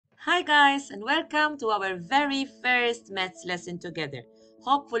Hi guys, and welcome to our very first maths lesson together.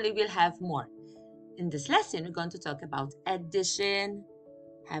 Hopefully we'll have more. In this lesson, we're going to talk about addition.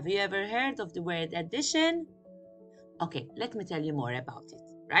 Have you ever heard of the word addition? Okay, let me tell you more about it,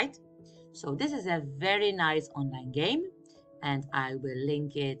 right? So this is a very nice online game, and I will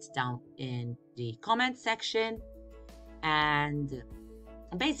link it down in the comment section. And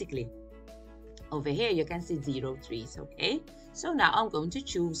basically, over here you can see 0 threes, okay? So now I'm going to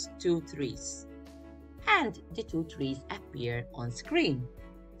choose 2 threes. And the 2 threes appear on screen.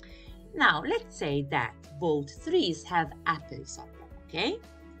 Now let's say that both threes have apples on them, okay?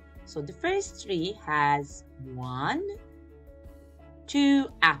 So the first tree has 1, 2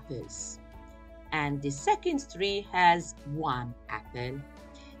 apples. And the second tree has 1 apple.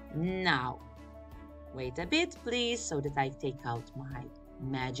 Now, wait a bit please so that I take out my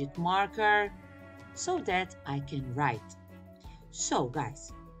magic marker so that I can write. So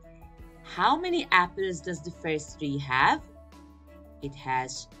guys, how many apples does the first tree have? It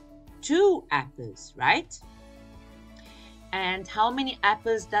has 2 apples, right? And how many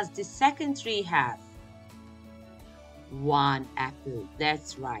apples does the second tree have? 1 apple,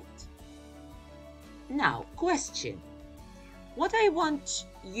 that's right. Now, question. What I want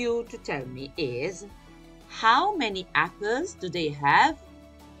you to tell me is, how many apples do they have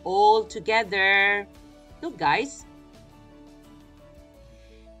all together? Look, guys.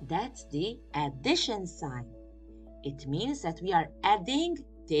 That's the addition sign. It means that we are adding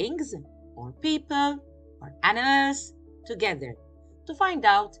things or people or animals together to find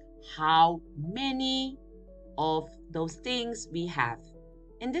out how many of those things we have.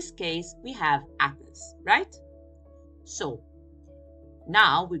 In this case, we have apples, right? So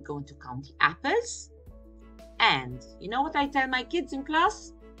now we're going to count the apples. And you know what I tell my kids in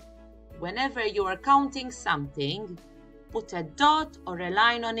class? Whenever you are counting something, put a dot or a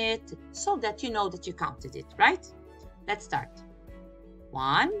line on it so that you know that you counted it, right? Let's start.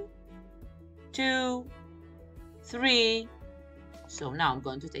 1, 2, 3. So now I'm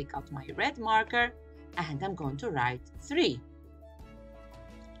going to take out my red marker and I'm going to write 3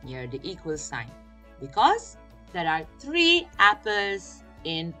 near the equal sign because there are 3 apples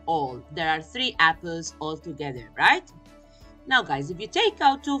in all. There are 3 apples all together, right? Now guys, if you take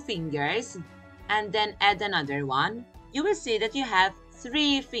out 2 fingers and then add another one, you will see that you have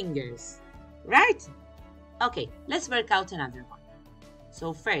 3 fingers, right? Okay, let's work out another one.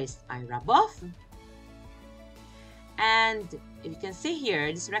 So first, I rub off. And if you can see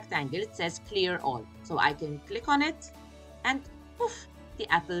here, this rectangle, it says clear all. So I can click on it and poof, the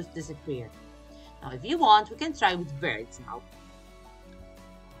apples disappear. Now, if you want, we can try with birds now.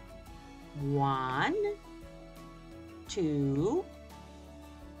 1, 2,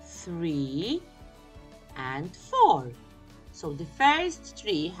 3, and 4. So the first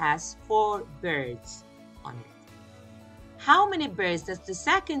tree has 4 birds on it. How many birds does the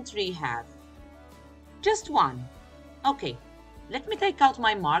second tree have? Just 1. Okay, let me take out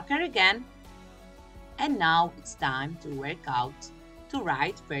my marker again. And now it's time to work out, to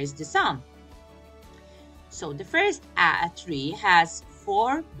write first the sum. So the first tree has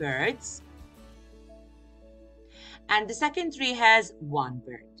 4 birds. And the second tree has 1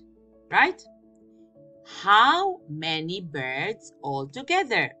 bird, right? How many birds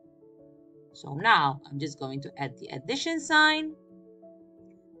altogether? So now I'm just going to add the addition sign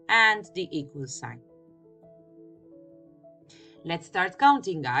and the equal sign. Let's start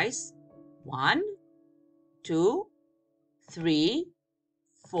counting, guys. 1, 2, 3,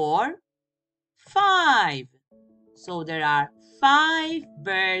 4, 5. So there are 5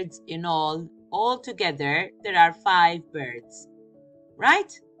 birds in all. Altogether, there are 5 birds,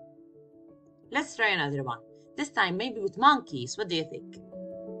 right? Let's try another one. This time maybe with monkeys. What do you think?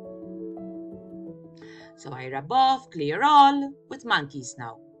 So I rub off, clear all with monkeys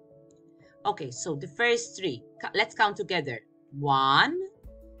now. Okay, so the first 3. Let's count together. 1,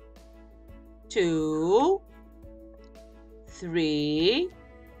 2, 3,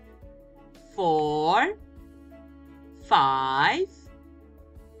 4, 5,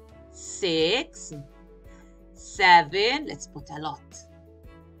 6, 7. Let's put a lot.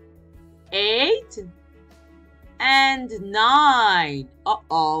 8 and 9.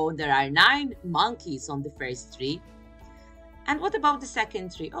 Uh-oh, there are 9 monkeys on the first tree. And what about the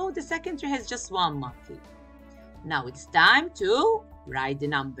second tree? Oh, the second tree has just 1 monkey. Now it's time to write the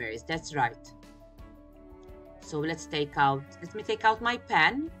numbers. That's right. So let me take out my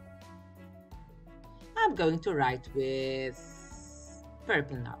pen. I'm going to write with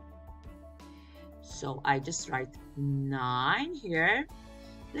purple now. So I just write 9 here.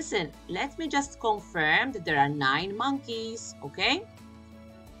 Listen, let me just confirm that there are 9 monkeys, okay?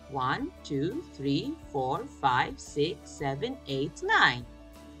 1, 2, 3, 4, 5, 6, 7, 8, 9.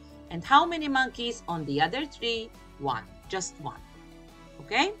 And how many monkeys on the other tree? 1, just 1.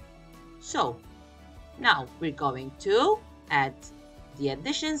 Okay? So, now we're going to add the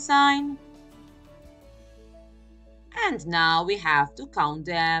addition sign. And now we have to count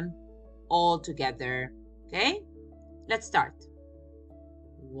them all together. Okay? Let's start.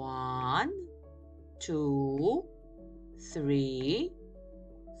 1, 2, 3,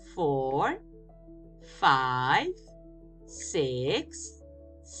 4, 5, 6,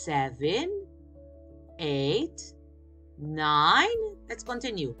 7, 8, 9. Let's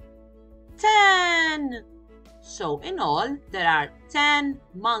continue. 10. So in all, there are 10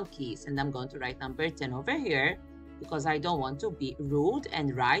 monkeys. And I'm going to write number 10 over here because I don't want to be rude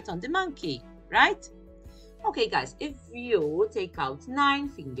and write on the monkey, right? Okay, guys, if you take out 9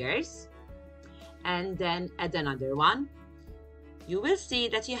 fingers and then add another one, you will see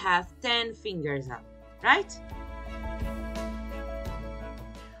that you have 10 fingers up, right?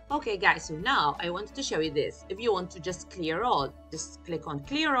 Okay, guys, so now I wanted to show you this. If you want to just clear all, just click on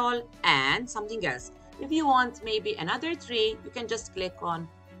clear all and something else. If you want maybe another tree, you can just click on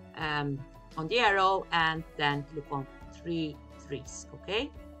the arrow and then click on 3 trees,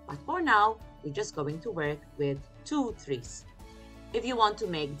 okay? But for now, we're just going to work with 2 trees. If you want to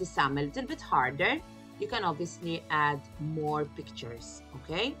make the sum a little bit harder, you can obviously add more pictures,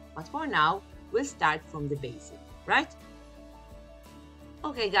 okay? But for now, we'll start from the basic, right?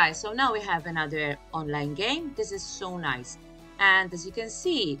 Okay, guys, so now we have another online game. This is so nice. And as you can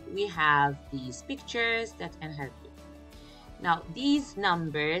see, we have these pictures that can help you. Now, these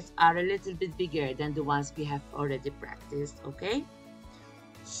numbers are a little bit bigger than the ones we have already practiced, okay?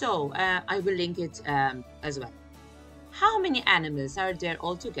 So, I will link it as well. How many animals are there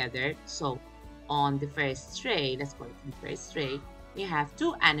altogether? So, on the first tray, let's call it the first tray, we have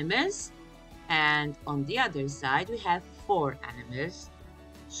 2 animals. And on the other side, we have 4 animals.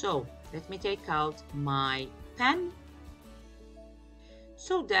 So, let me take out my pen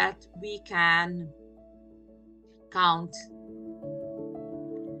so that we can count.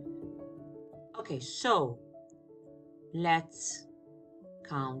 Okay, so let's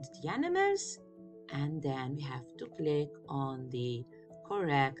count the animals and then we have to click on the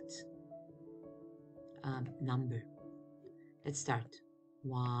correct number. Let's start.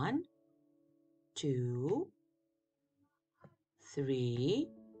 1, 2, 3,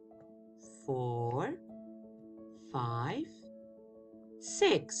 4, 5,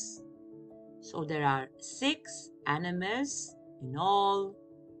 6. So there are 6 animals in all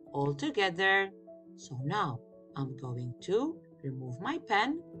together. So now I'm going to remove my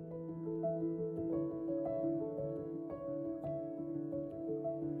pen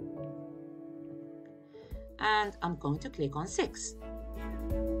and I'm going to click on 6.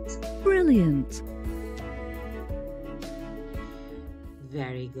 Brilliant!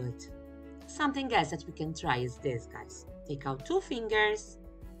 Very good. Something else that we can try is this, guys. Take out 2 fingers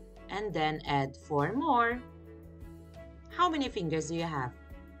and then add 4 more. How many fingers do you have?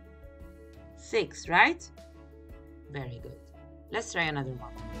 6, right? Very good. Let's try another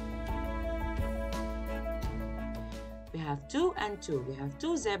one. We have 2 and 2. We have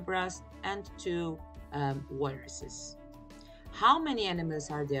 2 zebras and 2 walruses. How many animals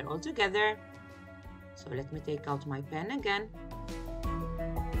are there altogether? So let me take out my pen again.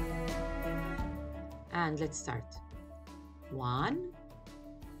 And let's start. 1,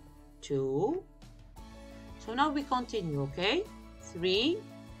 2. So now we continue, okay? 3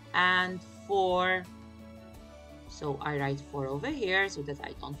 and 4. So I write 4 over here so that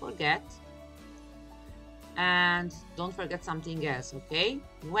I don't forget. And don't forget something else, okay?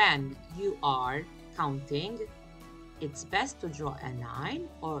 When you are counting, it's best to draw a line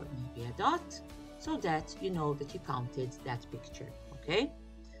or maybe a dot so that you know that you counted that picture, okay?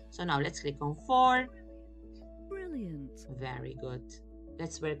 So now let's click on 4. Brilliant! Very good.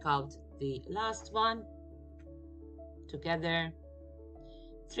 Let's work out the last one together.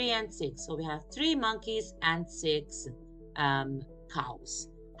 3 and 6. So we have 3 monkeys and 6 cows.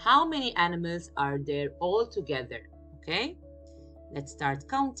 How many animals are there all together? Okay, let's start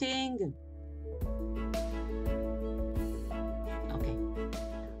counting. Okay,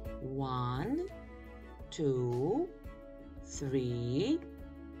 1, 2, 3,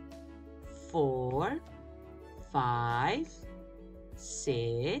 4, 5,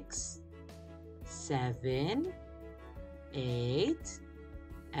 6, 7, 8,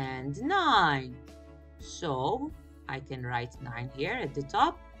 and 9. So I can write 9 here at the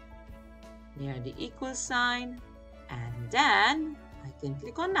top near the equal sign, and then I can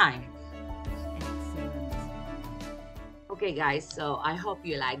click on 9. Excellent. Okay, guys, so I hope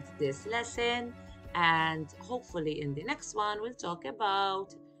you liked this lesson, and hopefully in the next one, we'll talk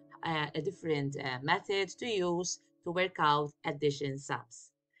about a different method to use to work out addition sums.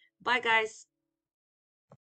 Bye, guys.